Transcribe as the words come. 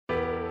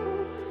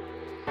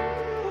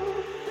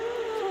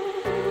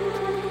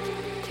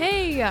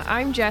Hey,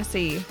 I'm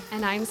Jessie.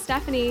 And I'm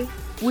Stephanie.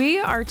 We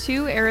are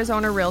two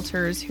Arizona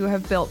realtors who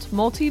have built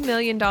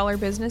multi-million-dollar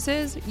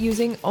businesses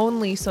using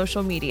only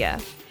social media.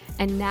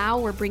 And now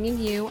we're bringing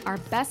you our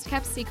best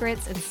kept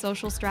secrets and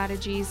social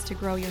strategies to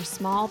grow your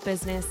small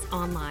business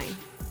online.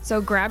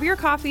 So grab your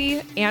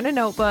coffee and a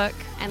notebook.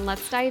 And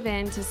let's dive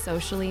into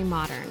Socially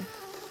Modern.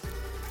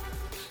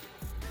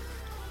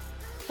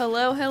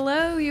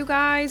 Hello, you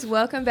guys.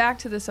 Welcome back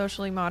to the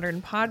Socially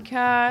Modern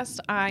podcast.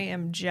 I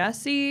am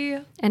Jessie.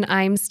 And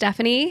I'm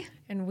Stephanie.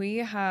 And we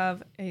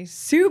have a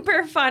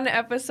super fun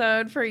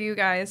episode for you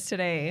guys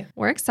today.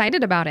 We're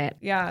excited about it.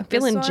 Yeah.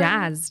 Feeling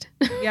jazzed.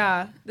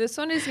 Yeah. This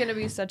one is going to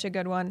be such a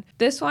good one.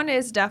 This one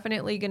is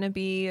definitely going to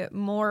be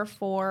more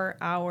for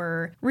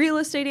our real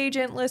estate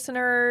agent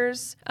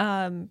listeners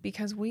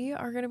because we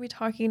are going to be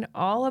talking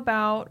all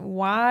about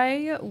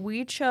why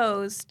we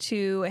chose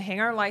to hang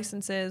our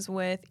licenses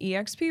with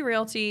eXp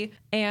Realty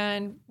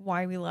and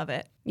why we love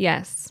it.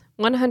 Yes,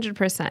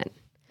 100%.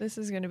 This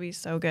is going to be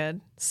so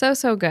good.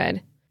 So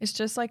good. It's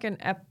just like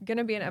going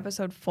to be an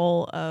episode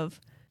full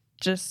of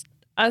just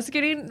us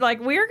getting,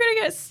 like, we're going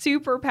to get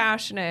super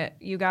passionate,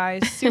 you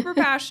guys. Super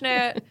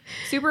passionate,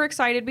 super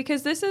excited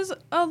because this is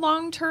a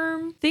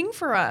long-term thing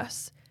for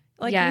us.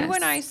 Like, yes. You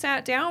and I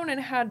sat down and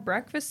had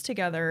breakfast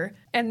together.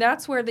 And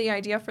that's where the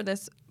idea for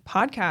this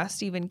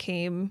podcast even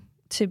came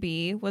to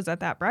be, was at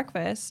that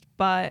breakfast.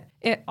 But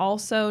it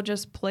also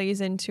just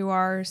plays into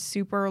our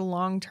super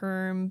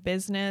long-term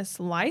business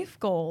life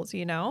goals,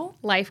 you know?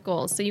 Life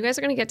goals. So you guys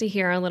are going to get to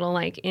hear a little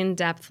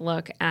in-depth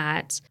look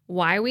at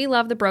why we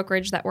love the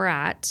brokerage that we're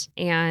at.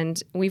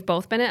 And we've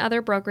both been at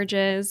other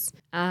brokerages.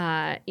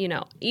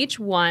 Each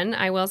one,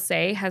 I will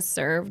say, has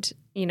served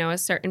a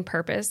certain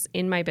purpose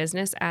in my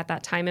business at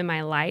that time in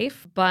my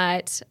life.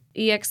 But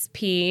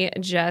eXp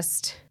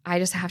I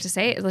just have to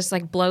say, it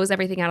just blows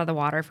everything out of the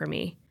water for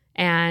me.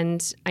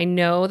 And I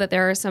know that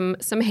there are some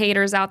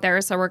haters out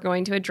there, so we're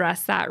going to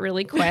address that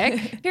really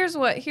quick. Here's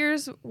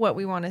what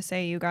we want to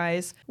say, you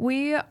guys.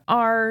 We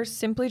are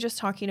simply just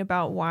talking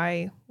about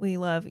why we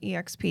love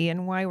eXp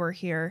and why we're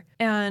here.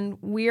 And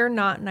we're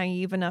not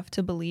naive enough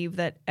to believe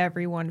that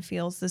everyone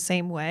feels the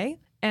same way.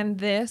 And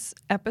this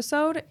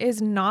episode is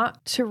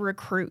not to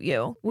recruit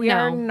you. We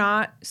are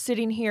not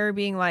sitting here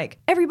being like,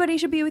 everybody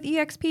should be with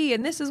eXp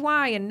and this is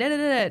why and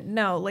da-da-da-da.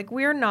 No,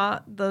 we're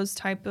not those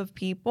type of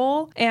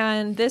people.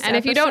 And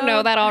if you don't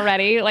know that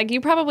already, you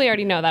probably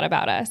already know that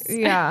about us.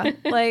 Yeah.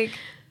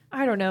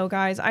 I don't know,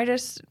 guys.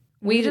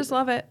 We just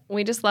love it.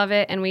 We just love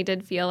it. And we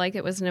did feel like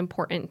it was an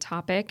important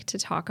topic to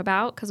talk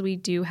about because we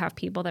do have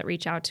people that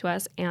reach out to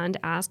us and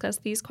ask us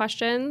these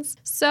questions.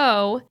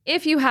 So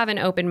if you have an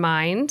open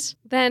mind,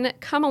 then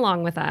come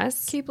along with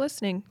us. Keep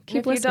listening.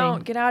 If you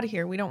don't, get out of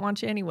here. We don't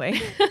want you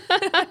anyway.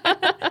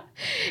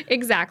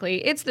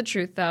 Exactly. It's the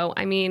truth, though.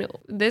 I mean,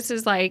 this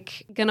is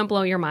gonna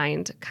blow your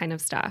mind kind of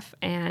stuff.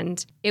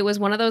 And it was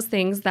one of those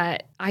things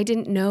that I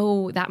didn't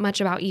know that much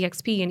about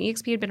eXp, and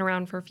eXp had been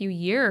around for a few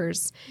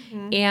years.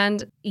 Mm-hmm.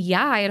 And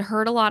yeah, I had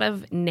heard a lot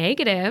of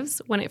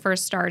negatives when it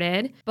first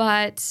started,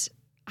 but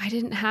I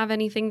didn't have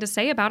anything to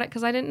say about it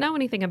because I didn't know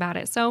anything about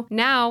it. So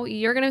now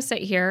you're going to sit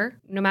here,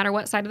 no matter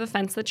what side of the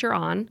fence that you're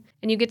on,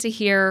 and you get to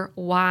hear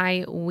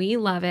why we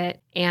love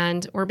it.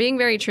 And we're being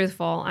very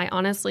truthful. I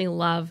honestly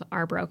love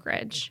our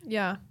brokerage.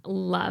 Yeah.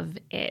 Love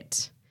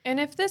it. And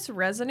if this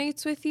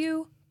resonates with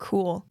you,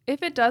 cool.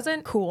 If it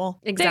doesn't, cool.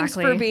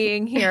 Exactly. Thanks for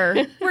being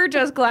here. We're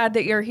just glad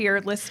that you're here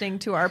listening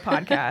to our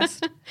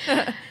podcast.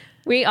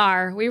 We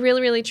are. We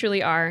really, really,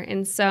 truly are.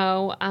 And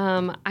so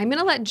I'm going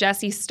to let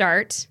Jessie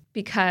start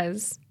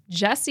because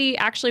Jessie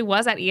actually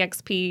was at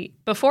eXp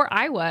before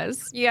I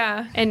was.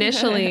 Yeah.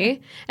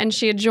 Initially. And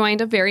she had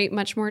joined a very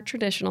much more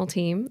traditional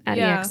team at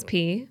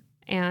eXp.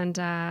 And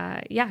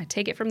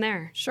take it from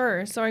there.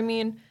 Sure. So,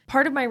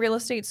 part of my real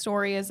estate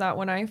story is that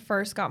when I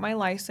first got my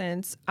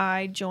license,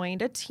 I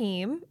joined a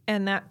team,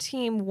 and that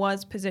team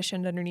was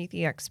positioned underneath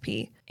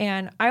eXp.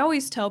 And I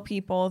always tell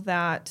people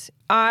that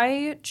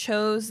I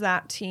chose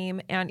that team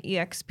and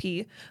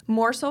eXp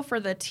more so for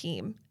the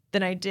team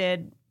than I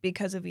did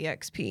because of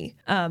eXp.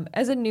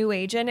 As a new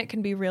agent, it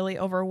can be really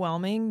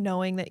overwhelming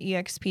knowing that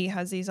eXp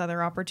has these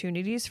other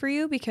opportunities for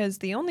you because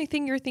the only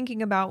thing you're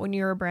thinking about when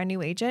you're a brand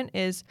new agent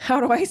is, how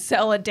do I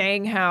sell a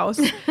dang house,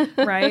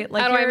 right?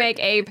 How do I make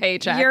a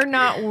paycheck? You're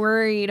not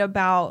worried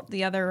about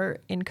the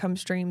other income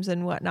streams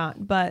and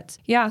whatnot. But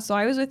yeah, so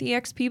I was with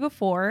eXp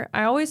before.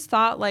 I always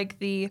thought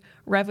the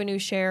revenue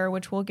share,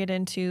 which we'll get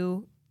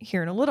into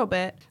here in a little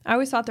bit. I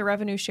always thought the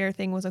revenue share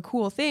thing was a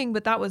cool thing,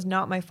 but that was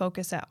not my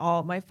focus at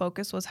all. My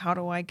focus was, how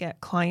do I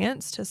get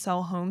clients to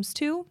sell homes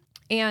to?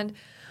 And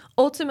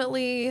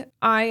ultimately,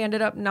 I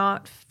ended up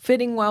not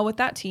fitting well with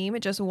that team.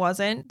 It just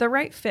wasn't the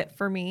right fit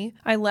for me.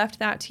 I left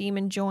that team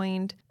and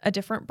joined a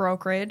different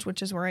brokerage,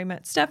 which is where I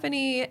met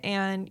Stephanie.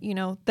 And, you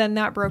know, then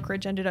that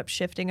brokerage ended up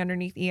shifting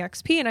underneath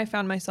EXP, and I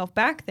found myself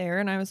back there,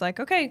 and I was like,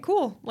 okay,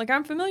 cool. Like,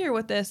 I'm familiar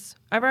with this.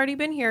 I've already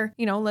been here,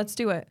 you know, let's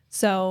do it.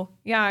 So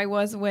yeah, I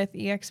was with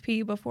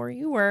EXP before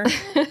you were.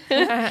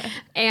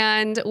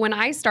 And when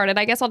I started,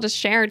 I guess I'll just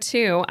share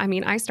too. I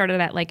mean, I started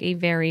at like a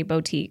very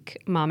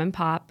boutique mom and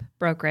pop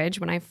brokerage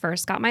when I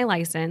first got my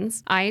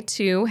license. I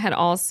too had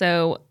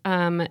also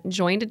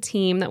joined a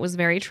team that was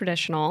very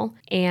traditional,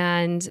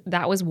 and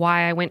that was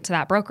why I went to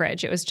that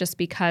brokerage. It was just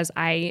because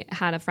I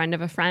had a friend of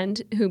a friend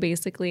who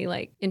basically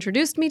like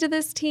introduced me to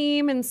this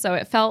team, and so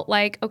it felt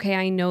like, okay,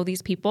 I know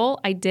these people.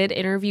 I did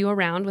interview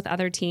around with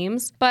other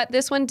teams, but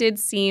this one did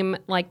seem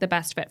like the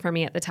best fit for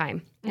me at the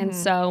time. And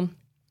so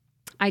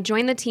I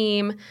joined the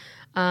team.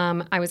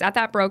 I was at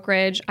that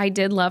brokerage. I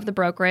did love the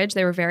brokerage.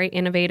 They were very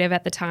innovative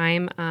at the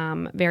time,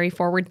 very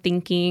forward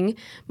thinking,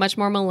 much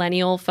more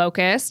millennial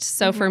focused.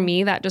 So for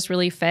me, that just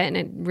really fit, and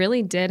it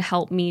really did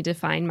help me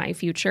define my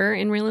future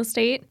in real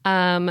estate.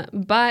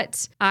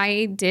 But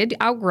I did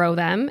outgrow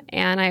them,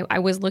 and I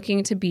was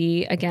looking to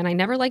be, again, I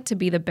never like to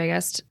be the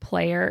biggest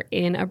player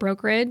in a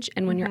brokerage.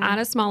 And when you're at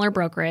a smaller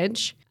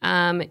brokerage,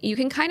 you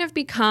can kind of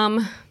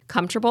become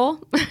comfortable.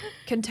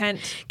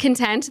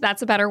 Content,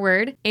 that's a better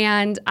word.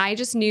 And I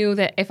just knew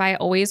that if I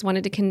always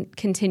wanted to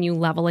continue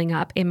leveling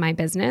up in my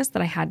business,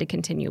 that I had to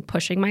continue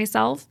pushing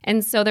myself.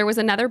 And so there was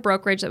another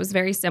brokerage that was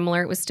very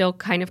similar. It was still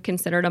kind of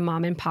considered a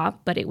mom and pop,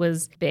 but it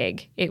was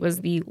big. It was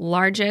the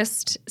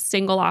largest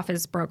single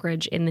office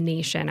brokerage in the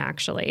nation,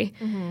 actually.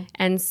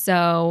 And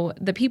so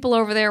the people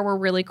over there were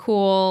really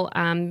cool.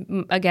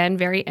 Again,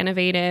 very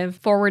innovative,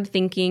 forward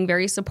thinking,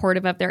 very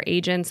supportive of their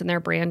agents and their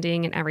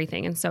branding and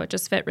everything. And so it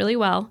just fit really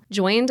well.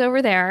 Joined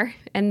over there.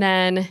 And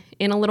then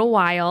in a little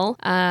while,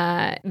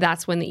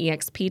 that's when the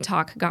EXP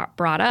talk got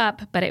brought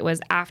up, but it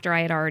was after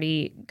I had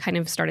already kind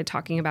of started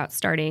talking about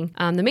starting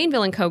the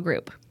Mainville & Co.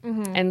 group.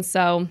 And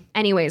so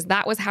anyways,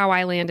 that was how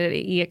I landed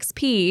at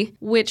EXP,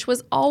 which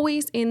was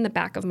always in the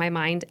back of my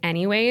mind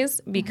anyways,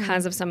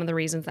 because of some of the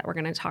reasons that we're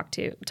going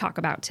to talk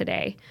about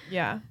today.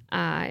 Yeah.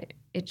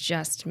 It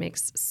just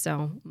makes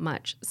so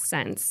much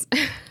sense.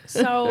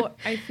 So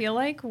I feel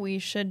like we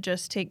should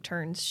just take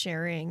turns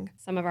sharing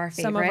some of our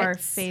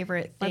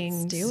favorite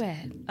things. Let's do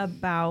it.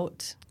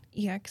 About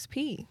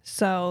EXP.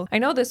 So I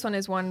know this one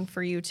is one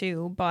for you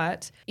too,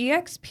 but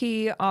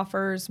EXP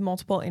offers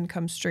multiple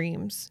income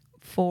streams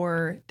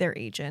for their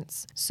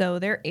agents. So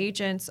their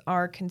agents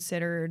are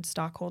considered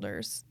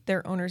stockholders.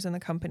 They're owners in the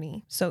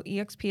company. So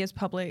EXP is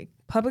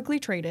publicly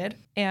traded,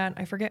 and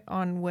I forget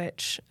on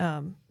which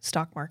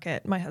stock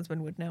market. My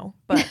husband would know,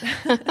 but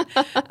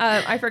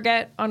I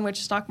forget on which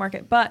stock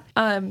market. But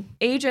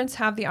agents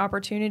have the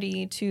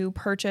opportunity to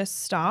purchase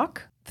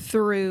stock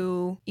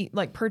through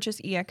purchase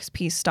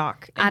EXP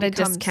stock at a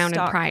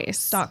discounted price.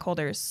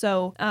 Stockholders.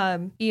 So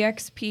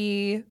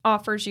EXP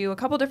offers you a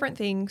couple different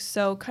things.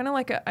 So kind of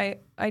like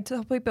I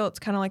tell people it's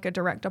kind of like a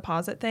direct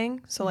deposit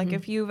thing. So like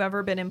if you've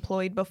ever been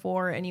employed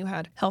before and you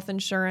had health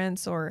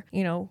insurance or,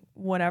 you know,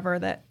 whatever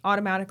that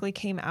automatically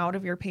came out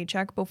of your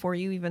paycheck before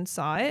you even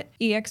saw it,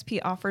 EXP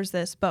offers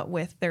this, but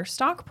with their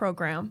stock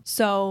program.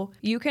 So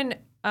you can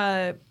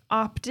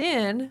opt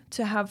in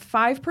to have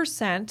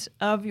 5%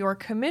 of your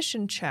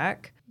commission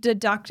check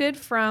deducted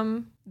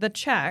from the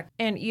check,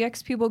 and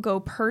EXP will go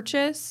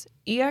purchase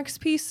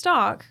EXP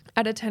stock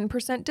at a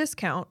 10%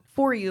 discount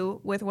for you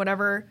with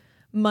whatever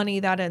money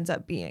that ends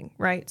up being,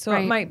 right? So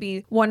it might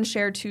be 1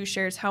 share, 2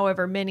 shares,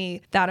 however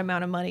many that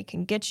amount of money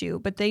can get you,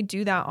 but they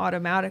do that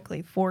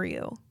automatically for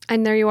you.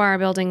 And there you are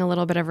building a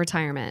little bit of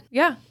retirement.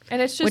 Yeah. And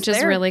it's just which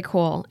is really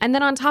cool. And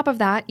then on top of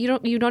that, you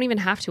don't even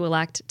have to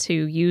elect to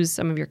use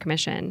some of your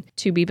commission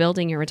to be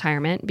building your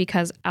retirement,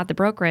 because at the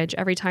brokerage,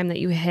 every time that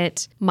you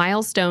hit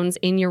milestones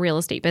in your real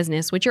estate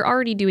business, which you're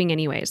already doing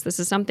anyways, this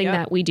is something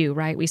that we do,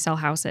 right? We sell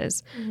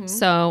houses.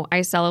 So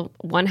I sell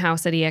 1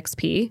 house at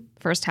EXP,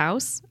 first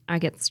house, I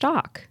get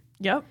stock.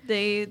 Yep.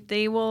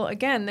 They will,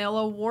 again, they'll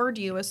award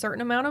you a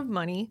certain amount of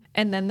money,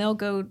 and then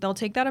they'll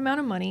take that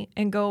amount of money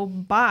and go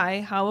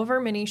buy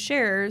however many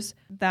shares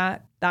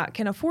that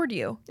can afford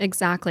you.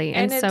 Exactly.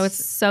 And so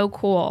it's so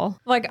cool.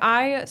 Like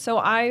I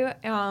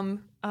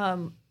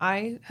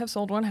have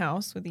sold 1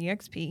 house with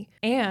EXP,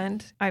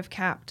 and I've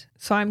capped.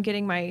 So I'm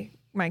getting my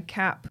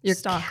cap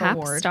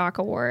stock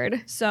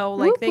award. So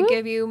like they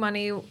give you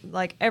money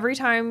like every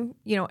time,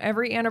 you know,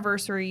 every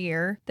anniversary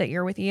year that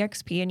you're with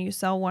EXP and you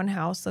sell 1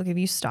 house, they'll give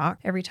you stock.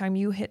 Every time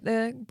you hit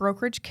the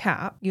brokerage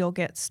cap, you'll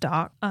get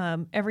stock.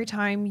 Every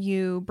time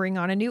you bring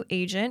on a new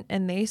agent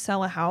and they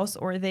sell a house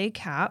or they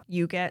cap,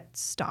 you get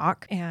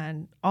stock,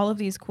 and all of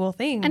these cool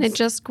things. And it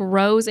just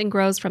grows and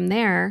grows from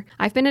there.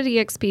 I've been at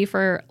EXP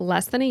for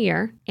less than a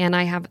year, and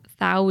I have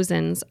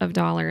thousands of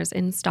dollars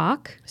in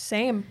stock.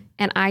 Same.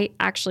 And I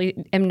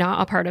actually am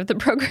not a part of the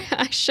program.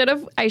 I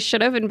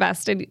should have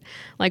invested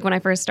like when I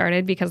first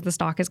started because the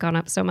stock has gone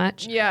up so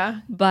much.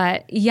 Yeah.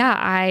 But yeah,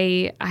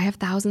 I have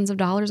thousands of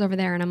dollars over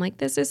there and I'm like,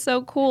 this is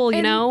so cool,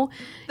 you know?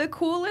 The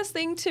coolest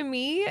thing to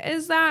me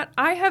is that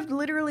I have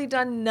literally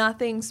done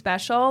nothing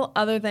special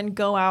other than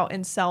go out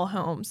and sell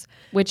homes.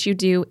 Which you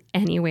do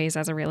anyways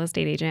as a real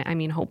estate agent. I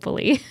mean,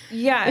 hopefully.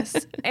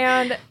 Yes.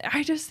 And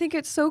I just think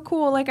it's so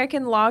cool. Like I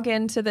can log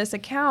into this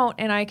account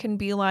and I can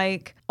be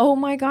like, oh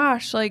my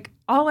gosh, like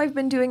all I've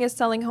been doing is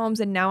selling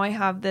homes and now I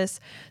have this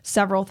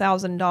several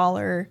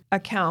 $1,000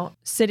 account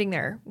sitting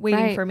there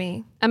waiting for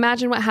me.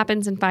 Imagine what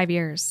happens in 5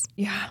 years.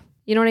 Yeah.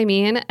 You know what I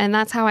mean? And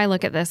that's how I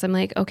look at this. I'm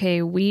like,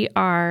 okay, we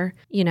are,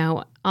 you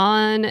know,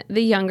 on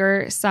the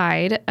younger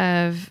side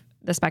of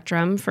the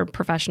spectrum for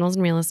professionals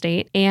in real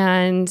estate.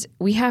 And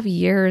we have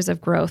years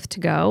of growth to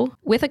go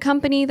with a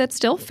company that's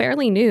still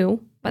fairly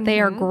new, but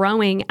they are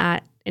growing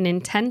at an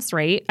intense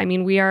rate. I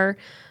mean, we are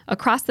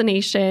across the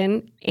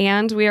nation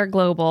and we are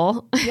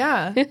global.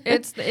 Yeah.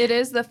 It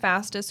is the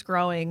fastest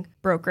growing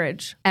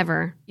brokerage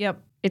ever.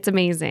 Yep. It's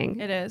amazing.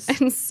 It is.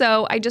 And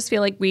so I just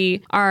feel like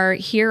we are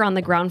here on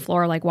the ground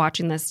floor, like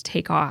watching this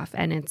take off.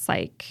 And it's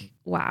like,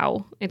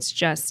 wow, it's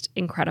just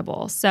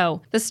incredible.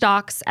 So the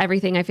stocks,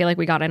 everything, I feel like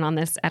we got in on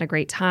this at a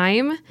great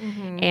time.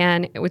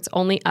 And it's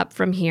only up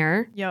from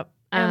here. Yep.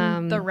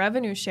 And the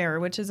revenue share,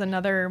 which is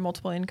another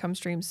multiple income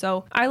stream.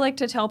 So I like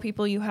to tell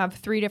people you have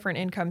 3 different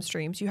income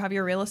streams. You have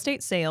your real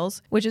estate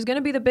sales, which is going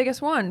to be the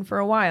biggest one for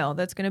a while.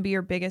 That's going to be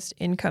your biggest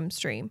income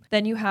stream.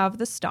 Then you have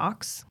the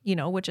stocks, you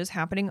know, which is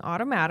happening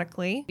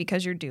automatically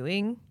because you're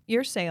doing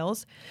your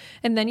sales.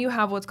 And then you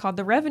have what's called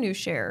the revenue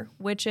share,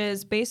 which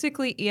is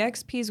basically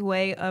EXP's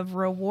way of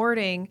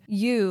rewarding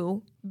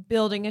you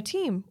building a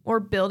team or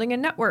building a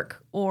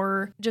network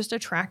or just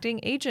attracting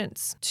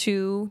agents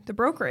to the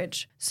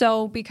brokerage.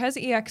 So because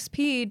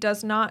EXP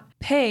does not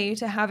pay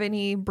to have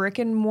any brick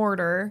and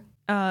mortar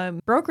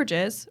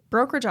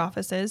brokerage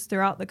offices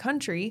throughout the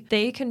country,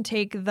 they can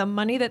take the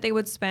money that they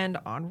would spend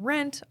on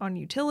rent, on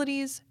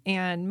utilities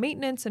and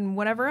maintenance and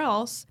whatever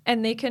else,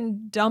 and they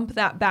can dump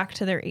that back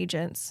to their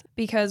agents.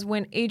 Because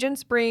when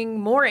agents bring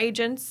more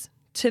agents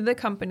to the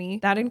company,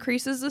 that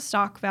increases the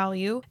stock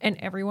value and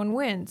everyone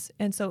wins.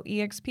 And so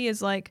EXP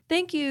is like,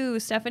 thank you,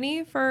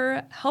 Stephanie,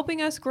 for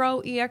helping us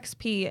grow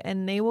EXP.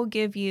 And they will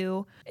give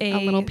you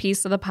a little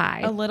piece of the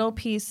pie, a little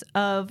piece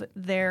of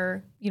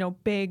their, you know,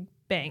 big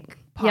bank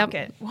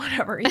pocket,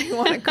 whatever you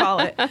want to call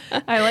it.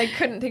 I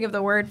couldn't think of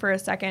the word for a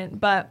second,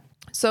 but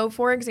so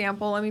for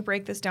example, let me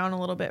break this down a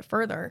little bit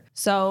further.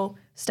 So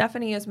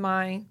Stephanie is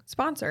my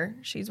sponsor.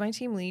 She's my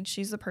team lead.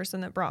 She's the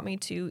person that brought me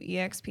to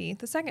EXP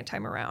the second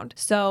time around.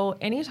 So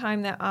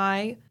anytime that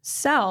I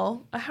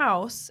sell a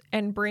house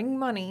and bring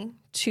money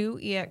to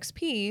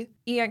EXP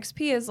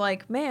is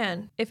like,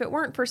 man, if it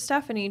weren't for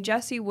Stephanie,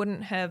 Jesse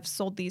wouldn't have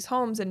sold these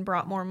homes and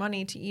brought more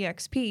money to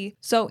EXP.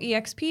 So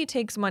EXP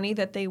takes money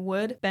that they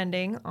would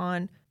spending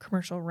on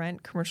commercial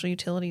rent, commercial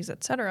utilities,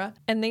 etc.,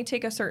 and they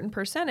take a certain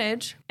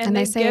percentage and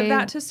they give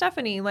that to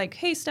Stephanie. Like,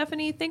 hey,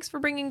 Stephanie, thanks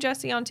for bringing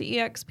Jesse onto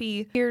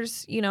EXP.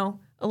 Here's, you know,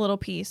 a little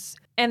piece.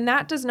 And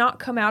that does not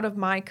come out of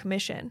my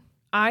commission.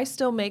 I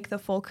still make the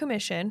full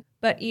commission,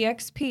 but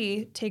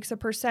EXP takes a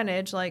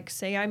percentage. Like,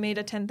 say I made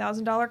a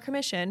 $10,000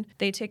 commission,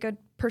 they take a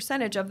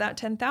percentage of that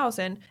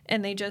 $10,000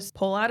 and they just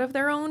pull out of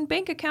their own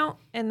bank account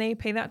and they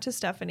pay that to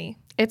Stephanie.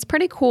 It's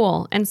pretty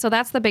cool. And so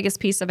that's the biggest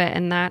piece of it.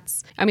 And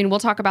that's, I mean, we'll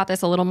talk about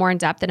this a little more in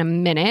depth in a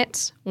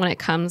minute when it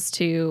comes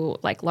to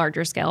like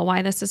larger scale,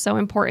 why this is so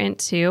important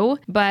too.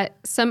 But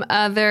some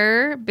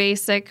other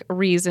basic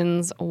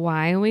reasons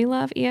why we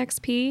love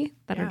EXP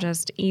that are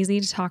just easy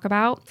to talk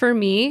about for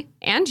me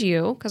and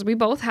you, because we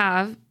both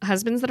have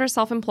husbands that are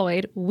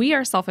self-employed. We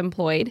are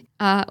self-employed.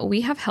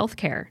 We have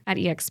healthcare at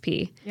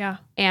EXP. Yeah.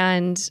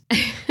 And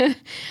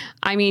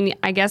I mean,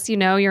 I guess, you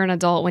know, you're an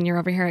adult when you're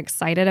over here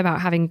excited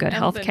about having good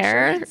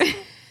healthcare.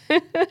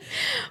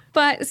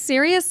 But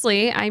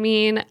seriously, I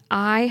mean,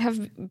 I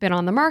have been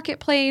on the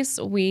marketplace.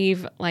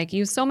 We've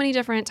used so many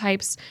different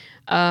types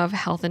of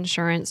health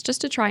insurance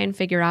just to try and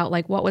figure out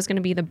what was going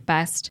to be the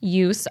best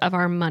use of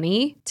our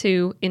money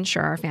to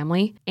insure our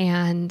family.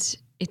 And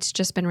it's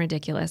just been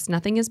ridiculous.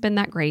 Nothing has been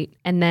that great.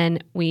 And then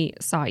we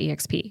saw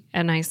EXP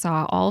and I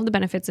saw all of the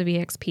benefits of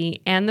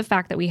EXP and the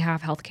fact that we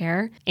have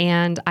healthcare.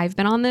 And I've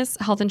been on this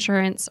health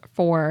insurance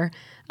for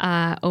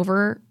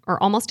over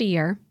or almost a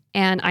year.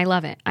 And I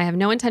love it. I have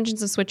no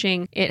intentions of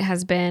switching. It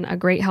has been a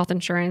great health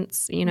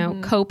insurance,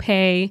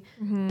 copay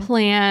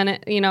plan.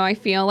 I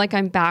feel like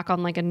I'm back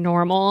on a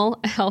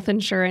normal health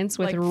insurance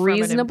with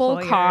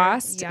reasonable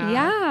cost.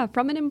 Yeah,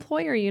 from an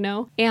employer,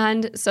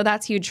 And so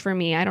that's huge for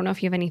me. I don't know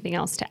if you have anything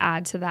else to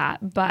add to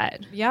that, but.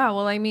 Yeah,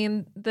 well, I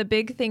mean, the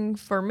big thing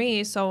for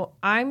me, so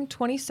I'm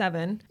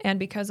 27 and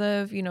because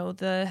of,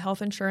 the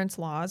health insurance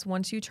laws,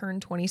 once you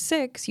turn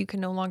 26, you can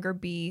no longer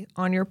be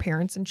on your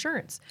parents'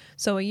 insurance.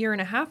 So a year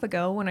and a half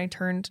ago when I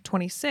turned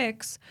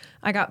 26,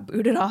 I got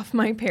booted off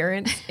my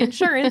parents'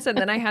 insurance, and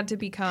then I had to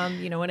become,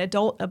 an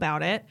adult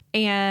about it.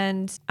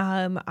 And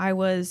I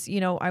was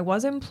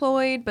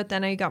employed, but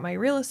then I got my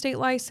real estate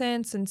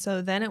license. And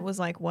so then it was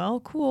like,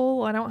 well,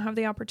 cool. I don't have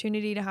the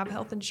opportunity to have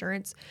health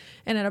insurance.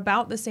 And at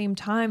about the same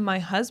time, my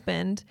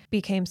husband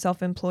became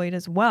self-employed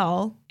as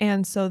well.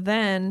 And so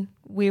then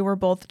we were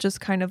both just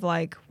kind of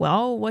like,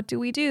 well, what do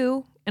we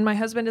do? And my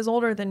husband is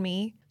older than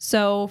me.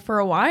 So for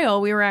a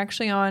while, we were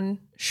actually on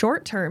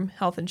short-term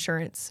health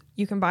insurance.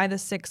 You can buy the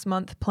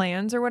 6-month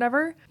plans or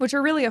whatever, which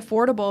are really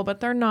affordable,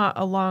 but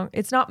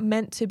it's not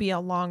meant to be a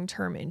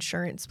long-term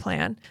insurance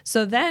plan.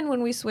 So then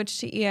when we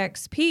switched to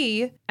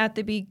EXP at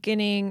the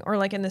beginning or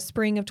like in the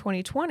spring of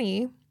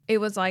 2020, it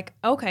was like,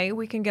 okay,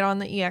 we can get on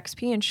the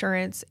EXP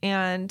insurance.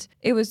 And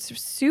it was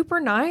super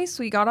nice.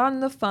 We got on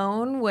the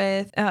phone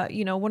with,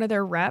 one of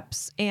their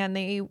reps, and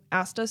they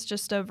asked us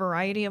just a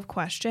variety of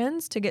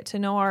questions to get to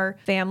know our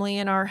family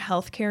and our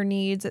healthcare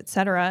needs, et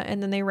cetera.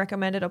 And then they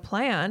recommended a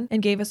plan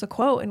and gave us a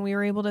quote, and we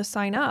were able to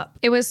sign up.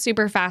 It was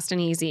super fast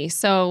and easy.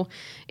 So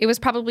it was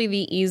probably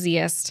the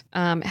easiest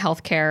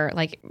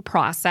healthcare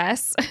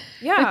process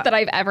that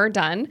I've ever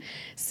done.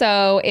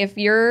 So if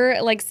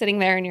you're like sitting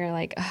there and you're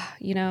like,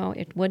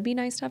 it would be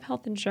nice to have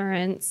health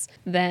insurance,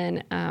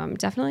 then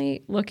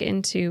definitely look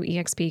into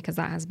EXP, because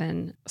that has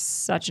been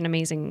such an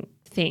amazing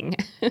thing.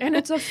 And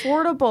it's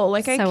affordable.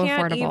 Like so I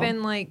can't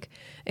even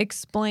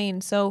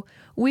explain. So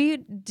we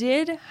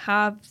did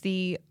have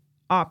the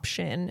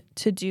option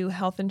to do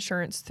health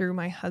insurance through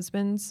my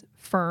husband's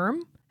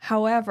firm.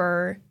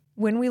 However,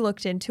 when we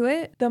looked into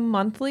it, the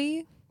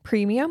monthly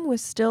premium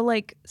was still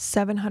like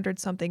 $700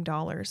 something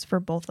for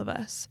both of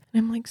us.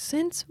 And I'm like,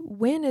 since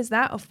when is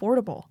that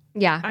affordable?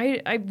 Yeah.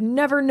 I've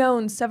never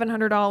known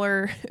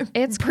 $700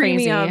 it's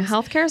crazy.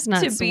 Healthcare's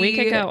nuts. We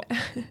could go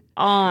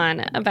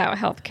on about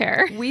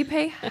healthcare. We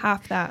pay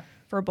half that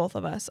for both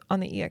of us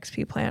on the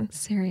EXP plan.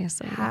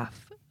 Seriously.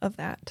 Half of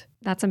that.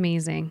 That's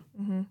amazing.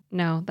 Mm-hmm.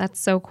 No, that's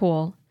so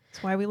cool.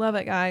 That's why we love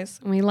it, guys.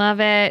 We love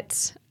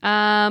it.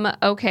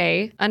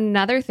 Okay.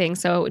 Another thing.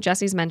 So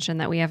Jesse's mentioned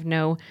that we have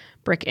no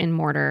brick and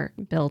mortar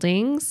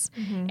buildings.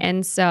 Mm-hmm.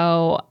 And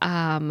so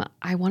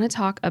I want to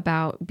talk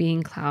about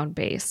being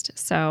cloud-based.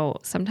 So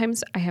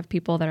sometimes I have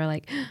people that are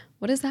like,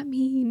 what does that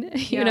mean?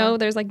 Yeah.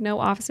 There's like no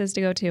offices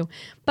to go to.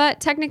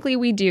 But technically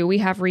we do. We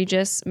have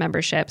Regus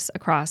memberships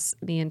across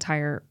the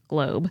entire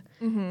globe.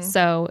 Mm-hmm.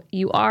 So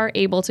you are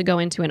able to go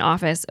into an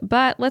office,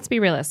 but let's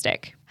be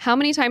realistic. How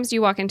many times do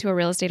you walk into a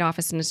real estate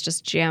office and it's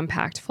just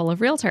jam-packed full of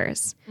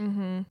realtors?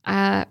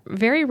 Mm-hmm.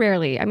 Very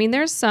rarely. I mean,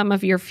 there's some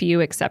of your few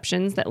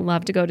exceptions that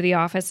love to go to the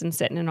office and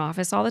sit in an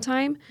office all the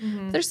time.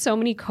 Mm-hmm. There's so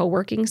many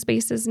co-working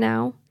spaces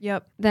now.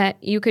 Yep.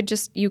 That you could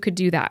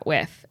do that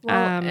with. Well,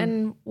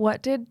 and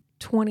what did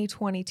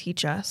 2020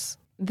 teach us?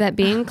 That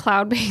being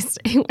cloud-based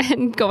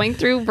and going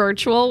through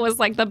virtual was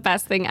like the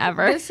best thing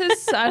ever. This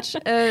is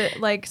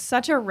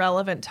such a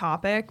relevant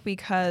topic,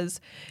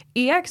 because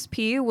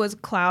EXP was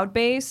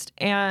cloud-based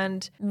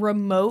and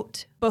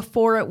remote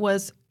before it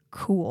was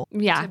cool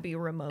to be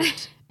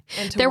remote.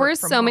 There were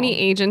so many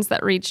agents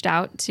that reached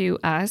out to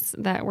us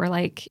that were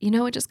like,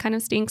 it just kind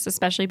of stinks,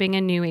 especially being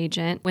a new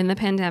agent when the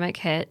pandemic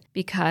hit,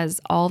 because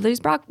all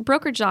these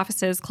brokerage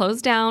offices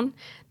closed down.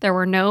 There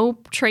were no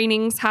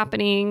trainings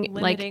happening.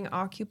 Limiting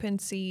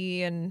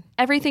occupancy, and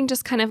everything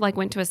just kind of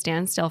went to a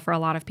standstill for a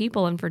lot of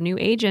people. And for new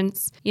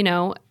agents,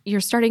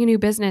 you're starting a new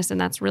business, and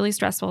that's really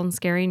stressful and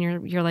scary. And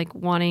you're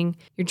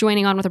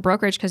joining on with a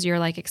brokerage because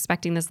you're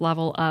expecting this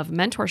level of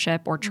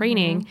mentorship or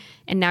training,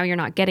 and now you're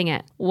not getting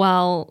it.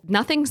 Well,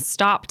 nothing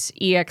stopped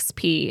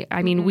EXP.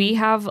 I mean, we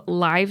have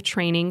live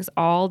trainings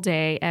all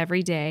day,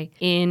 every day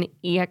in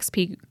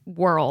EXP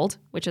World,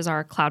 which is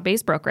our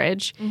cloud-based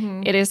brokerage.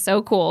 It is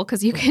so cool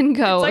because you can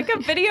go. It's like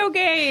a video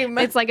game.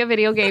 It's like a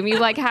video game.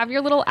 You have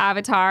your little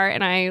avatar,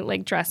 and I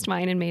dressed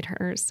mine and made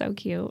her so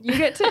cute. You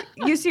get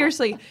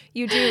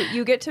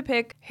to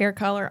pick hair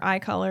color, eye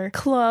color,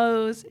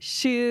 clothes,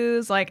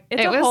 shoes.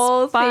 It's a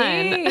whole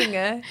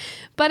thing.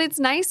 But it's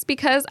nice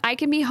because I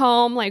can be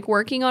home,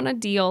 working on a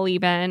deal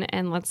even.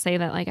 And let's say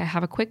that I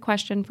have a quick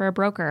question for a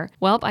broker.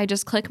 Well, I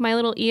just click my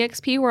little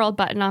EXP World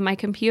button on my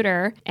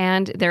computer,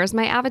 and there's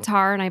my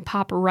avatar, and I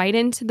pop right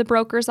into the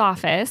broker's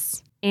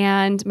office.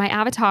 And my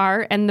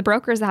avatar and the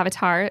broker's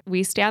avatar,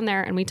 we stand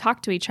there and we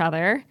talk to each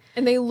other.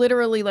 And they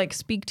literally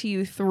speak to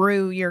you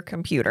through your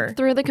computer.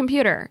 Through the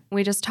computer.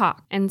 We just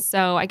talk. And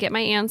so I get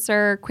my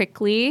answer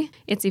quickly.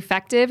 It's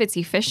effective. It's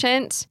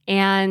efficient.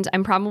 And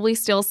I'm probably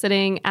still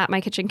sitting at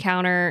my kitchen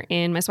counter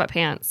in my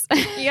sweatpants.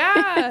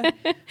 Yeah.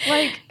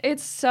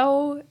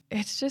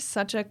 It's just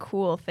such a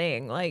cool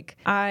thing.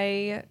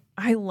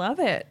 I love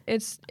it.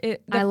 The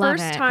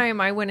first time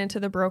I went into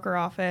the broker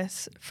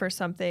office for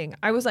something,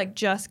 I was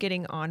just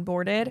getting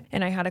onboarded,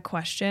 and I had a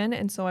question.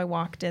 And so I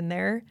walked in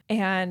there,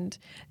 and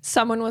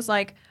someone was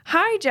like,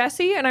 "Hi,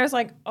 Jesse." And I was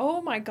like,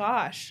 "Oh my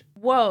gosh,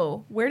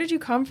 whoa, where did you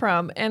come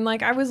from?" And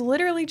I was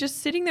literally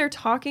just sitting there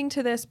talking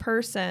to this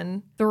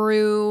person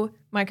through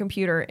my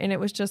computer. And it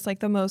was just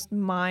the most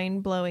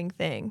mind blowing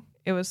thing.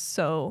 It was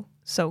so,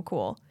 so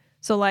cool.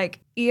 So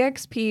like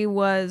EXP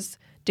was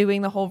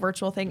doing the whole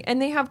virtual thing,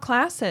 and they have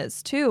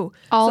classes too.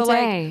 All so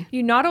day. Like,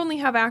 you not only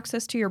have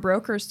access to your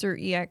brokers through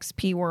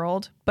EXP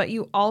World, but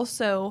you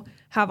also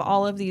have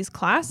all of these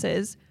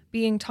classes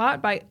being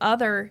taught by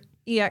other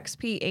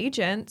EXP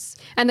agents.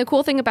 And the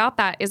cool thing about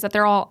that is that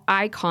they're all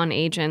icon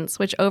agents,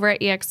 which over at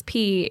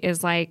EXP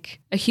is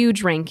like a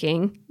huge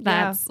ranking.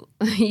 That's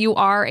you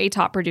are a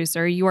top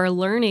producer. You are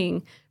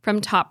learning from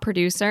top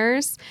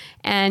producers.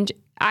 And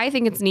I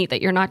think it's neat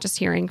that you're not just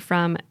hearing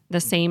from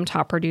the same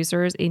top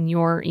producers in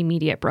your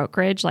immediate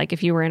brokerage. Like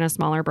if you were in a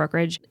smaller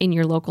brokerage in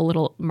your local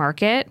little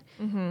market,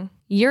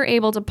 you're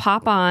able to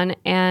pop on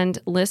and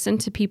listen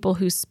to people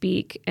who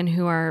speak and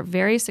who are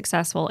very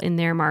successful in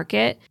their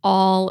market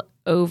all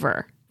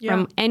over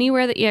from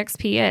anywhere that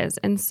EXP is.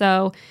 And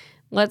so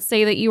let's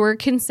say that you were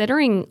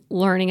considering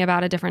learning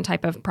about a different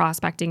type of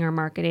prospecting or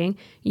marketing.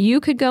 You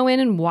could go in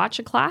and watch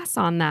a class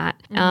on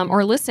that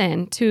or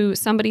listen to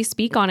somebody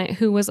speak on it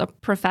who was a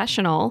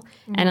professional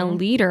and a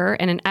leader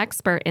and an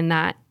expert in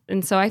that.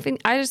 And so I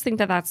just think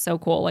that that's so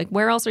cool. Like,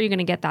 where else are you going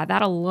to get that?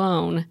 That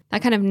alone,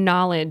 that kind of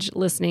knowledge,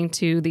 listening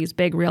to these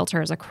big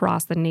realtors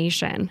across the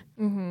nation.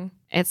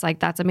 It's like,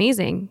 that's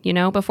amazing. You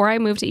know, before I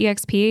moved to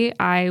EXP,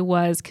 I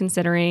was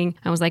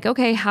like,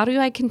 okay, how do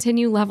I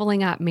continue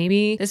leveling up?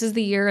 Maybe this is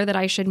the year that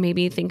I should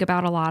maybe think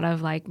about a lot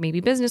of like maybe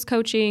business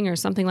coaching or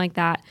something like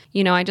that.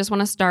 You know, I just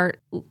want to start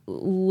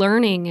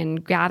learning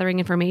and gathering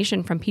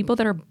information from people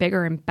that are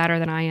bigger and better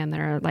than I am, that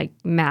are like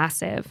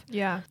massive.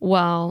 Yeah.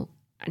 Well,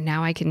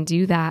 now I can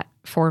do that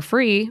for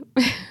free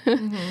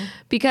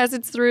because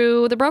it's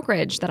through the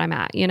brokerage that I'm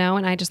at, you know?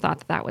 And I just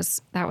thought that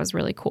was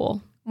really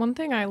cool. One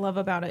thing I love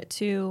about it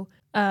too,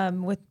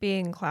 with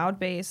being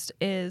cloud-based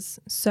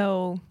is,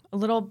 so a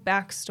little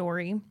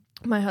backstory.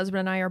 My husband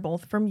and I are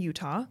both from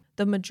Utah.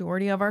 The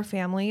majority of our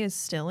family is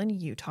still in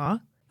Utah.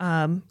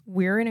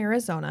 We're in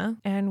Arizona,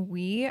 and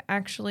we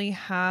actually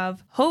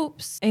have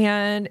hopes,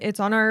 and it's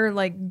on our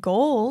like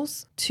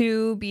goals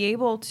to be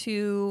able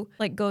to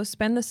like go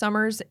spend the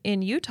summers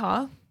in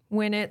Utah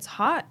when it's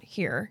hot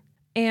here.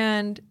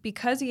 And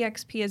because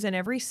EXP is in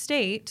every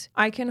state,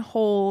 I can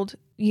hold,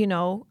 you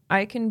know,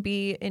 I can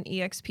be an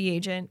EXP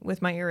agent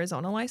with my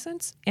Arizona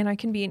license, and I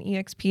can be an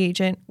EXP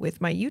agent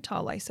with my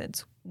Utah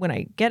license when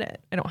I get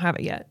it. I don't have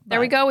it yet. There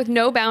we go, with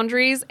no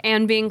boundaries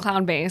and being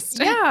cloud-based.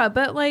 Yeah,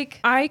 but like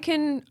I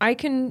can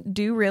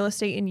do real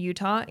estate in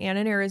Utah and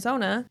in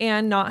Arizona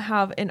and not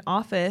have an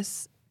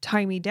office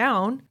tie me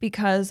down,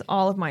 because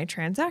all of my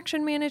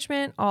transaction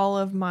management, all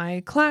of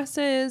my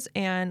classes,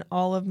 and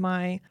all of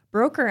my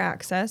broker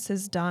access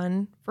is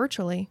done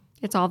virtually.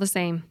 It's all the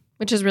same,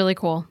 which is really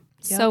cool.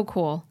 Yep. So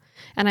cool.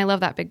 And I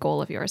love that big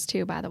goal of yours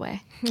too, by the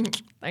way.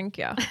 Thank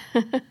you.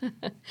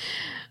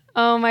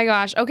 Oh my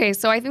gosh. Okay,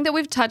 so I think that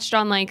we've touched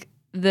on like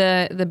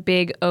the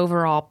big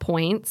overall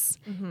points.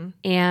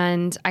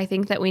 And I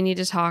think that we need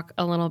to talk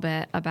a little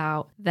bit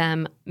about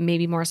them,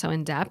 maybe more so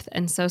in depth.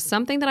 And so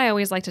something that I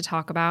always like to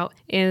talk about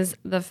is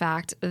the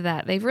fact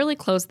that they've really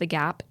closed the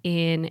gap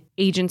in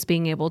agents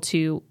being able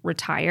to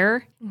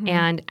retire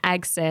and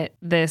exit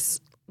this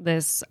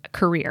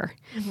career.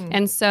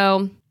 And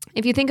so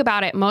if you think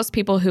about it, most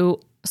people who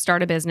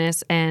start a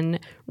business and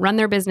run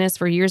their business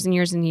for years and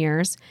years and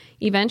years,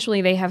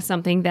 eventually they have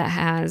something that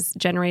has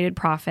generated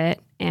profit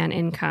and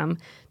income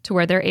to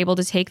where they're able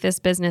to take this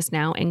business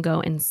now and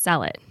go and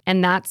sell it.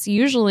 And that's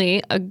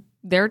usually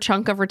their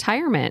chunk of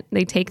retirement.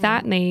 They take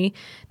that and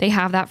they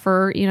have that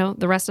for, you know,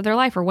 the rest of their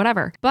life or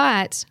whatever.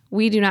 But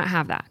we do not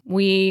have that.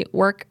 We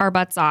work our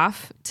butts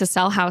off to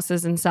sell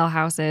houses and sell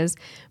houses,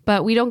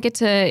 but we don't get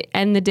to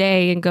end the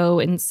day and go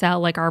and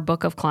sell like our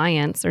book of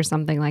clients or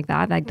something like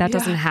that. Like that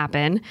doesn't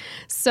happen.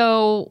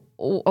 So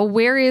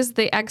where is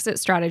the exit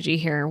strategy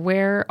here?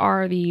 Where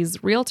are these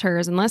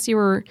realtors? Unless you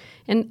were,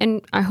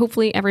 and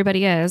hopefully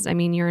everybody is, I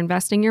mean, you're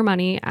investing your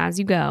money as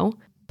you go,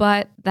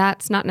 but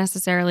that's not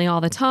necessarily all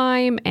the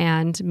time.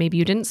 And maybe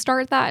you didn't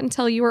start that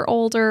until you were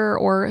older,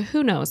 or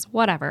who knows,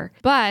 whatever.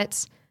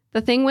 But the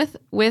thing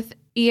with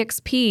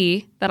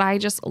EXP that I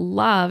just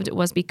loved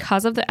was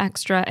because of the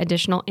extra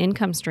additional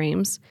income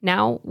streams,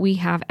 now we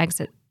have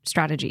exit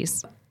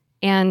strategies.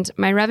 And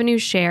my revenue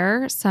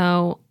share,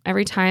 so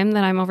every time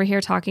that I'm over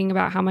here talking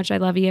about how much I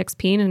love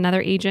EXP and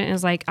another agent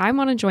is like, I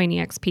want to join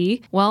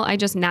EXP. Well, I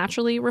just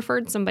naturally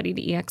referred somebody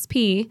to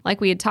EXP like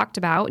we had talked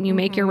about, and you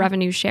make your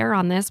revenue share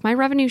on this. My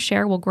revenue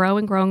share will grow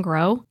and grow and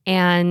grow.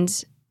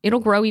 And it'll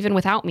grow even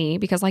without me,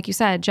 because like you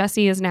said,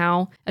 Jessie is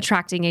now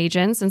attracting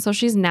agents. And so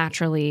she's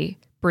naturally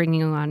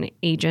bringing on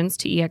agents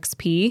to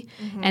EXP.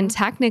 And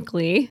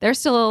technically they're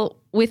still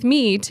with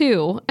me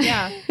too.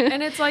 Yeah.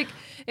 And it's like,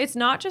 it's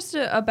not just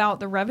about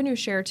the revenue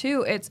share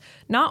too. It's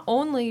not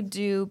only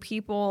do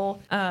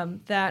people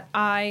that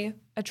I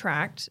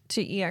attract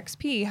to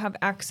EXP have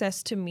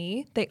access to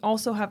me, they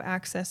also have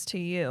access to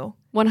you.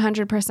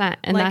 100%.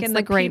 And like, that's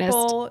the greatest.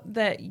 People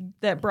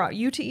that brought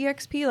you to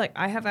EXP, like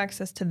I have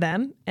access to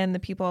them and the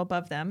people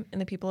above them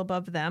and the people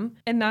above them.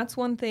 And that's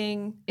one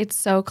thing. It's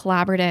so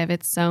collaborative.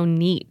 It's so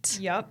neat.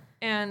 Yep.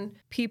 And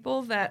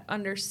people that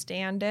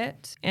understand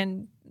it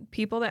and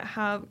people that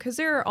have, because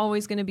there are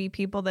always going to be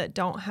people that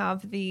don't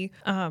have the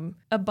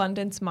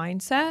abundance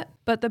mindset,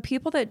 but the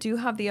people that do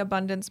have the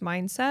abundance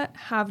mindset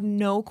have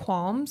no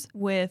qualms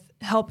with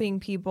helping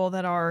people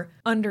that are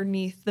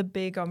underneath the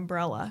big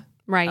umbrella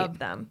of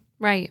them.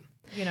 Right.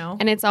 You know?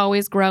 And it's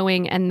always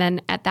growing. And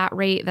then at that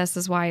rate, this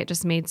is why it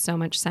just made so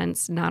much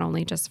sense, not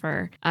only just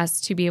for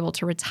us to be able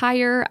to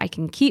retire, I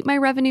can keep my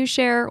revenue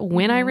share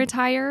when I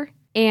retire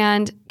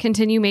and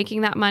continue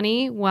making that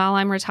money while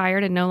I'm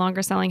retired and no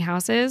longer selling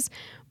houses.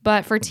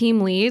 But for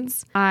team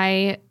leads,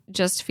 I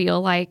just feel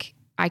like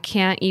I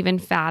can't even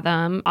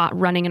fathom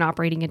running and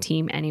operating a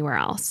team anywhere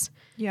else.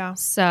 Yeah.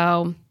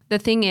 So the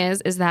thing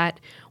is that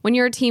when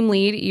you're a team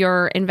lead,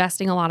 you're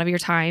investing a lot of your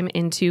time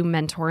into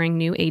mentoring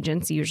new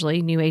agents.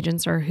 Usually new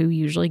agents are who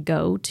usually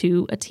go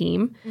to a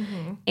team.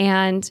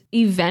 And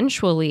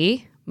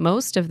eventually,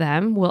 most of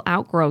them will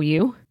outgrow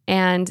you.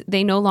 And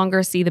they no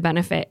longer see the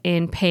benefit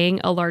in paying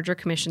a larger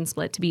commission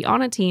split to be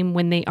on a team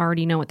when they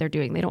already know what they're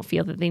doing. They don't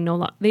feel that they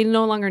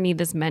no longer need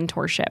this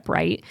mentorship,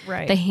 right?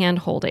 Right. The hand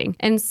holding.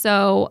 And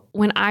so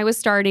when I was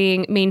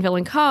starting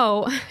Mainville &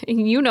 Co.,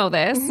 you know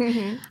this,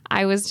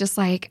 I was just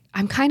like,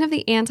 I'm kind of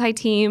the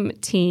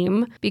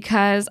anti-team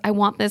because I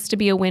want this to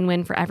be a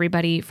win-win for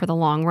everybody for the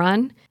long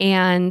run.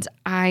 And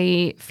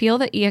I feel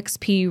that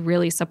EXP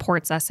really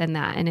supports us in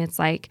that. And it's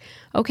like,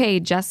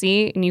 okay,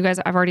 Jesse, and you guys,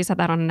 I've already said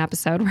that on an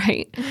episode,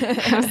 right?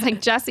 I was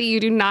like, Jesse, you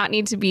do not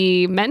need to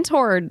be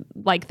mentored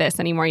like this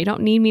anymore. You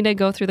don't need me to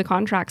go through the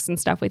contracts and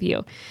stuff with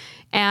you.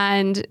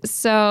 And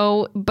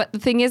so, but the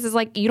thing is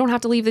like, you don't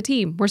have to leave the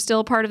team. We're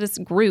still a part of this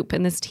group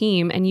and this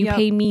team, and you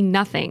pay me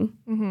nothing.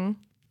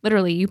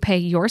 Literally, you pay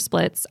your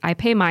splits, I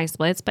pay my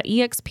splits, but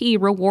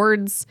EXP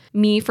rewards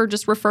me for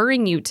just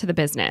referring you to the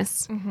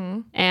business.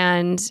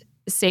 And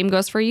same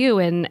goes for you.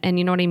 And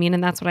you know what I mean?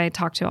 And that's what I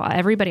talk to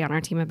everybody on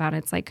our team about.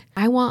 It's like,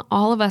 I want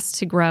all of us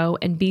to grow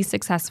and be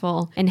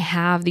successful and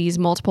have these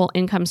multiple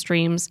income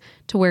streams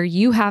to where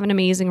you have an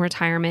amazing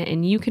retirement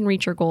and you can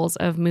reach your goals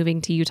of moving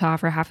to Utah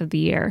for half of the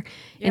year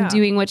and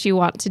doing what you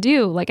want to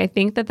do. Like, I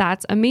think that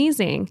that's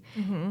amazing.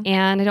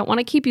 And I don't want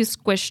to keep you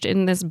squished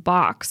in this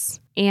box.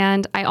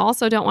 And I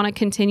also don't want to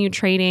continue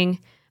trading.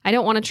 I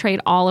don't want to trade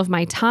all of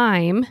my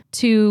time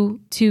to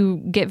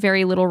get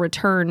very little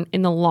return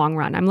in the long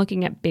run. I'm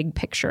looking at big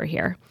picture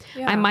here.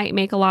 I might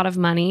make a lot of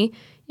money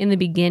in the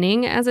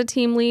beginning as a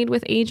team lead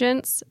with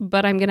agents,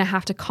 but I'm going to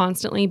have to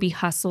constantly be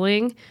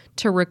hustling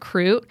to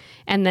recruit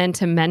and then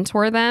to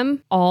mentor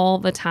them all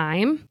the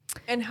time.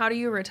 And how do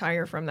you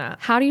retire from that?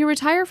 How do you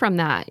retire from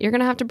that? You're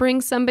going to have to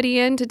bring somebody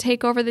in to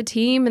take over the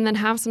team and then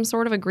have some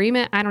sort of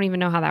agreement. I don't even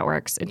know how that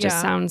works. It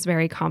just sounds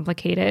very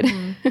complicated.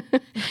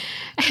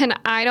 And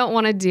I don't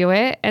want to do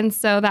it. And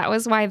so that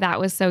was why that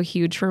was so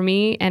huge for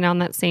me. And on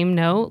that same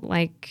note,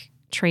 like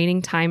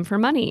trading time for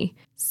money.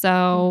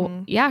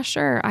 So yeah,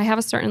 sure. I have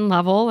a certain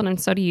level,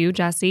 and so do you,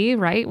 Jesse,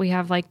 right? We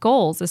have like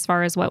goals as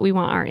far as what we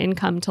want our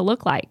income to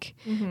look like.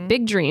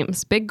 Big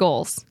dreams, big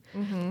goals.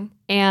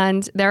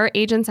 And there are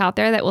agents out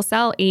there that will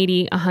sell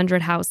 80,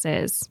 100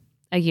 houses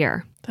a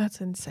year.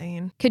 That's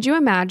insane. Could you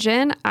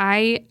imagine?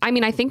 I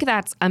mean, I think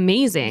that's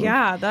amazing.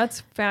 Yeah, that's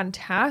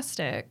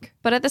fantastic.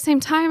 But at the same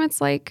time, it's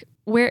like,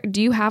 where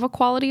do you have a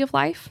quality of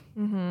life?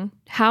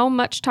 How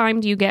much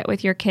time do you get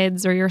with your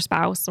kids or your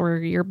spouse or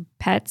your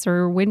pets,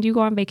 or when do you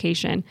go on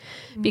vacation?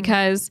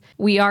 Because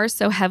we are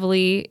so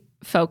heavily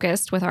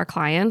focused with our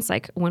clients.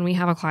 Like when we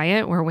have a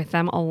client, we're with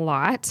them a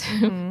lot.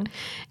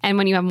 And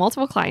when you have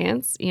multiple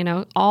clients, you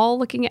know, all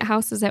looking at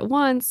houses at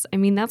once, I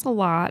mean, that's a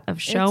lot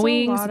of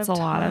showings. It's a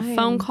lot of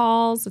phone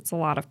calls. It's a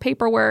lot of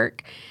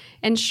paperwork.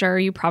 And sure,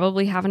 you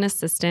probably have an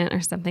assistant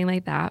or something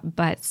like that,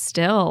 but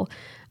still,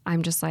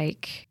 I'm just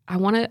like, I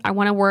want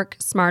to work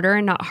smarter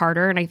and not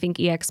harder. And I think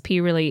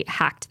EXP really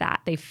hacked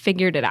that. They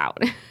figured it out.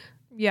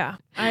 Yeah,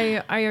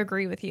 I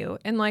agree with you.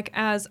 And like,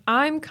 as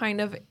I'm kind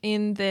of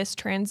in this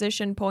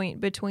transition point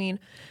between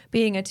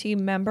being a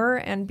team member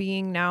and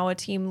being now a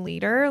team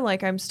leader,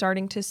 like I'm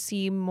starting to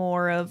see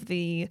more of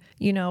the,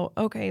 you know,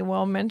 okay,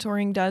 well,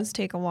 mentoring does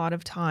take a lot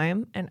of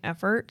time and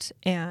effort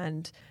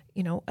and,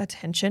 you know,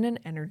 attention and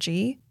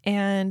energy.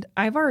 And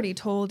I've already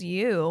told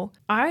you,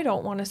 I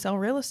don't want to sell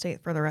real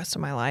estate for the rest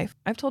of my life.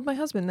 I've told my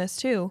husband this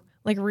too.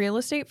 Like, real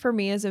estate for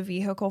me is a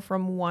vehicle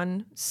from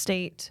one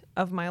state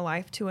of my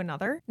life to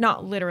another.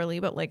 Not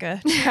literally, but like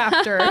a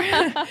chapter,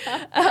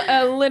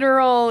 a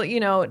literal, you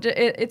know,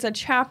 it's a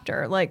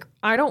chapter. Like,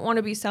 I don't want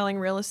to be selling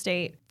real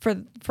estate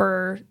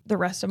for the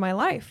rest of my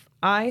life.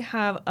 I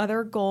have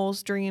other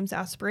goals, dreams,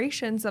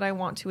 aspirations that I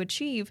want to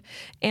achieve.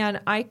 And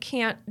I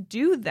can't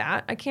do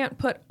that. I can't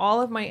put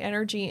all of my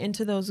energy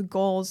into those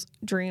goals,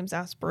 dreams,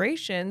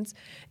 aspirations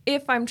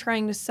if I'm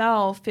trying to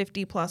sell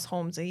 50 plus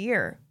homes a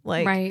year.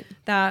 Like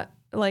that,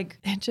 like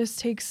it just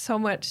takes so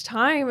much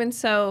time. And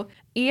so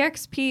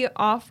EXP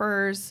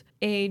offers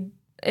an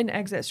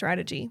exit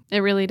strategy. It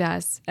really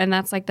does. And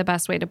that's like the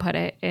best way to put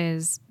it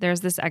is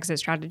there's this exit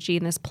strategy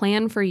and this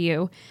plan for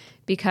you,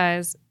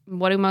 because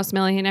what do most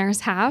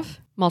millionaires have?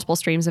 Multiple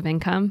streams of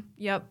income.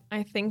 Yep.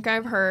 I think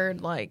I've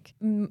heard like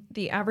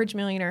the average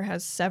millionaire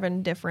has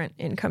 7 different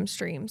income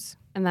streams.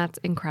 And that's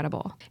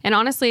incredible. And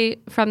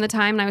honestly, from the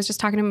time, and I was just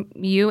talking to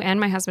you and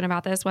my husband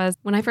about this, was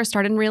when I first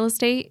started in real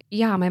estate,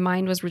 yeah, my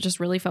mind was just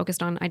really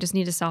focused on, I just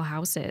need to sell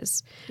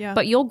houses. Yeah.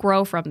 But you'll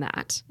grow from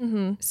that.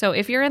 Mm-hmm. So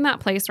if you're in that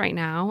place right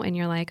now and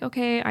you're like,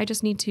 okay, I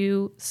just need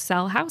to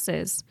sell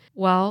houses,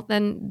 well,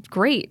 then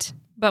great.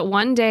 But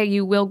one day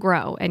you will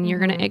grow and you're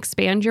going to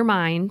expand your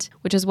mind,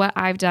 which is what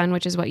I've done,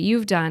 which is what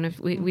you've done.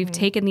 We've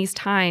taken these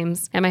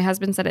times. And my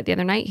husband said it the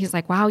other night. He's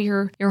like, wow,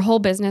 your whole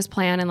business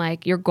plan and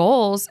like your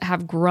goals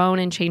have grown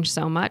and changed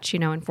so much,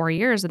 in 4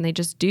 years. And they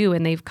just do.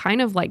 And they've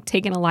kind of like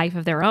taken a life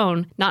of their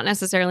own. Not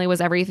necessarily was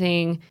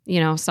everything,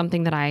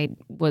 something that I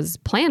was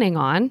planning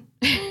on.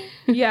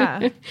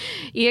 Yeah.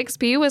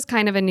 EXP was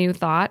kind of a new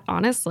thought,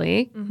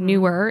 honestly,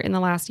 newer in the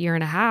last year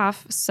and a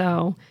half.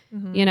 So,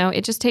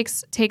 it just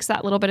takes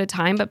that little bit of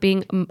time, but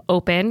being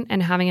open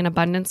and having an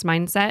abundance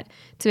mindset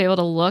to be able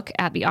to look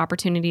at the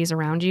opportunities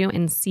around you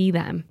and see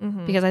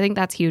them, because I think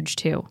that's huge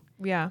too.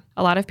 Yeah.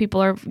 A lot of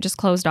people are just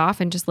closed off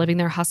and just living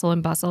their hustle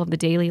and bustle of the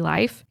daily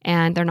life,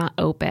 and they're not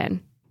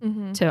open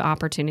to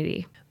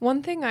opportunity.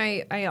 One thing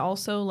I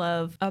also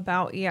love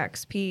about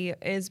EXP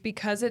is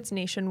because it's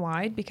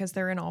nationwide, because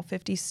they're in all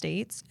 50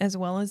 states, as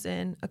well as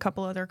in a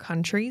couple other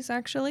countries,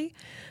 actually,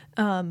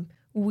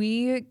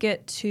 we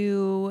get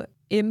to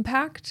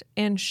impact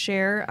and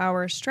share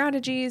our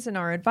strategies and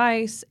our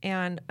advice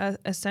and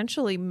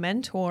essentially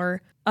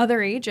mentor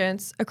other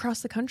agents across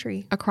the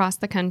country. Across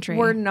the country.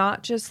 We're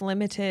not just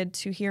limited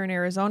to here in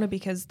Arizona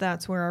because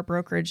that's where our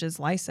brokerage is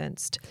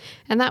licensed.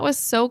 And that was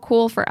so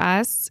cool for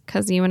us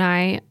because you and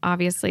I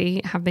obviously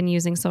have been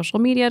using social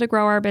media to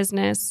grow our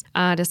business,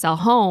 to sell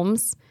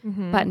homes.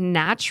 But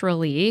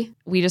naturally,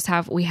 we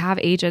have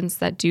agents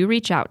that do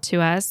reach out to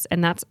us.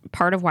 And that's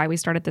part of why we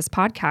started this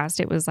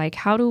podcast. It was like,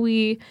 how do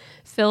we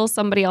fill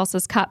somebody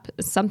else's cup?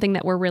 Something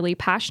that we're really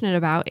passionate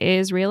about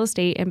is real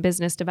estate and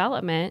business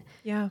development.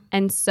 Yeah.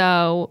 And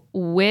so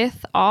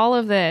with all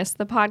of this,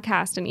 the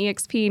podcast and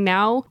EXP,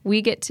 now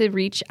we get to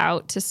reach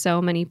out to so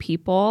many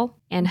people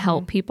and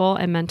help people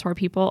and mentor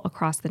people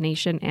across the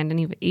nation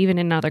and even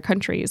in other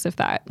countries if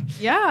that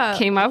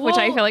came up, which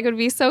I feel like would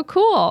be so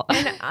cool.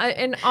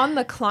 And on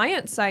the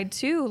client side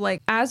too,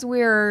 like as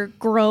we're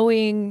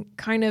growing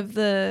kind of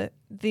the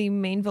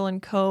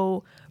Mainville &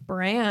 Co.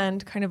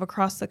 brand kind of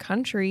across the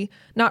country,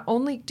 not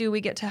only do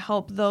we get to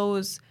help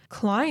those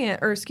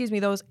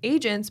those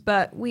agents,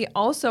 but we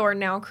also are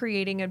now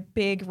creating a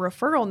big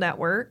referral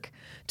network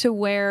to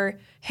where,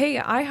 hey,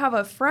 I have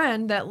a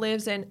friend that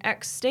lives in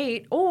X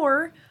state,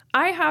 or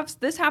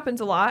this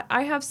happens a lot.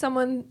 I have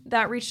someone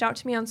that reached out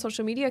to me on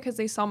social media because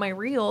they saw my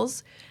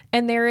reels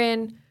and they're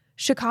in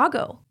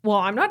Chicago. Well,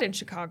 I'm not in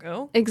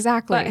Chicago.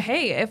 Exactly. But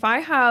hey, if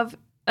I have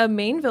a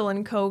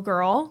Mainville & Co.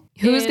 girl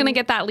who's going to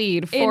get that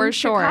lead for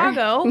sure.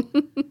 Chicago,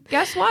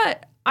 guess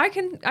what? I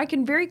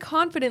can very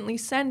confidently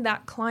send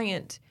that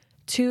client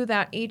to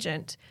that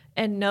agent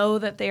and know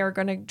that they are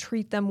going to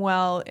treat them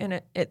well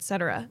and et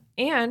cetera.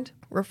 And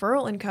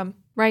referral income.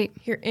 Right.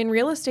 Here in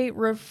real estate,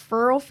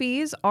 referral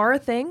fees are a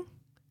thing.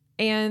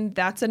 And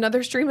that's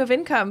another stream of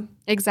income.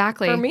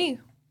 Exactly. For me.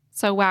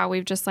 So, wow,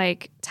 we've just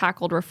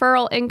tackled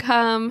referral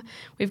income.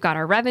 We've got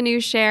our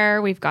revenue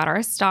share. We've got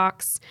our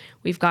stocks.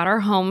 We've got our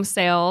home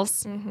sales.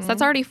 So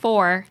that's already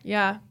 4.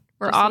 Yeah.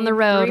 We're on the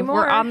road.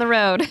 We're on the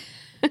road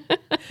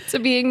to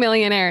being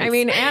millionaires. I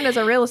mean, and as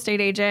a real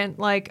estate agent,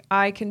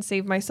 I can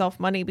save myself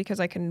money because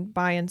I can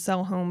buy and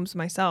sell homes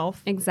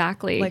myself.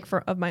 Exactly.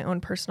 Of my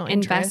own personal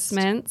interest.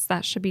 Investments,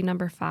 that should be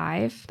number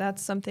 5.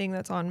 That's something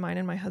that's on mine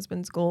and my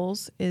husband's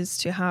goals is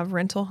to have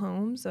rental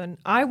homes. And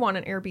I want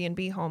an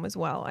Airbnb home as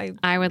well.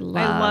 I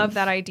love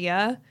that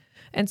idea.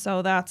 And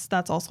so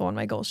that's also on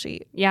my goal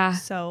sheet. Yeah.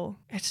 So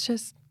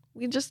it's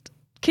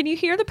can you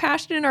hear the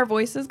passion in our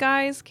voices,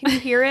 guys? Can you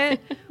hear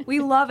it? We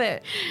love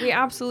it. We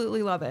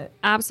absolutely love it.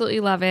 Absolutely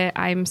love it.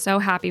 I'm so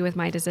happy with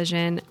my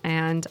decision.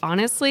 And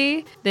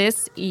honestly,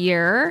 this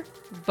year,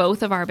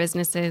 both of our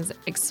businesses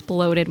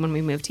exploded when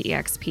we moved to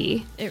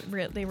EXP.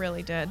 They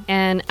really did.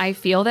 And I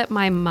feel that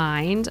my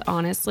mind,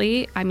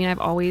 honestly, I've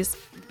always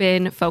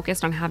been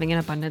focused on having an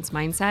abundance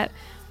mindset.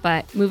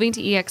 But moving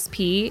to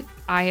EXP,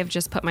 I have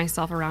just put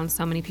myself around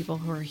so many people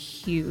who are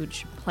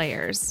huge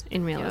players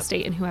in real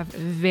estate and who have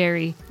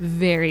very,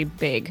 very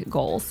big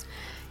goals.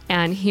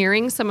 And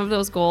hearing some of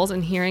those goals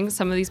and hearing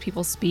some of these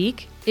people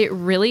speak, it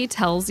really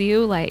tells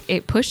you,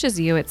 it pushes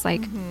you. It's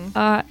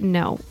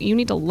no, you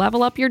need to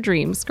level up your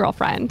dreams,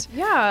 girlfriend.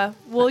 Yeah.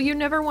 Well, you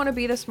never want to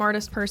be the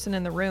smartest person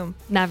in the room.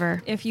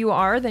 Never. If you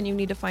are, then you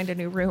need to find a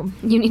new room.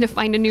 You need to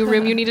find a new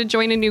room. You need to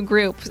join a new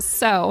group.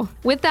 So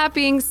with that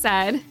being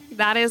said,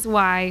 that is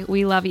why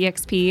we love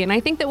EXP. And I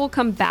think that we'll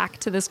come back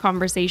to this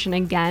conversation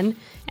again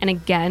and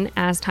again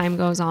as time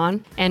goes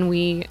on and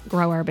we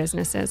grow our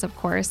businesses, of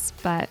course.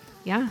 But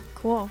yeah.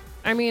 Cool.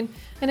 And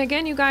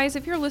again, you guys,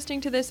 if you're listening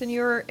to this and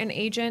you're an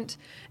agent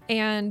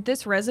and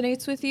this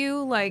resonates with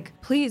you,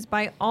 please,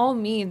 by all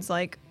means,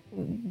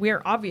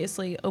 we're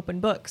obviously open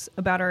books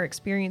about our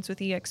experience with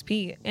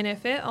EXP. And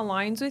if it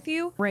aligns with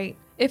you, great.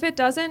 If it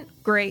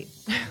doesn't, great.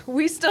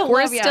 We still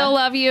love you. Still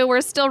love you.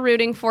 We're still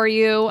rooting for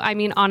you. I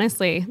mean,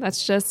 honestly,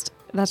 that's just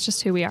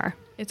who we are.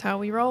 It's how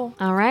we roll.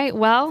 All right.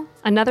 Well,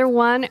 another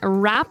one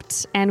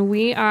wrapped, and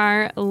we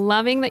are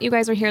loving that you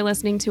guys are here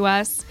listening to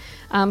us.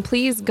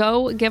 Please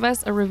go give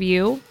us a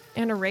review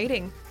And a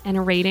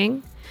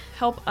rating.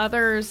 Help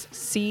others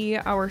see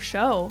our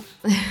show.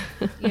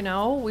 You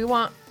know, we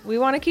want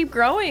to keep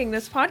growing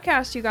this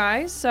podcast, you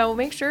guys. So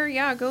make sure,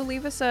 go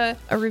leave us a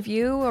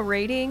review, a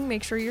rating.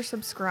 Make sure you're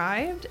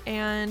subscribed,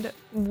 and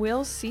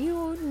we'll see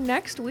you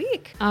next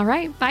week. All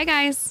right. Bye,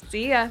 guys.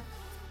 See ya.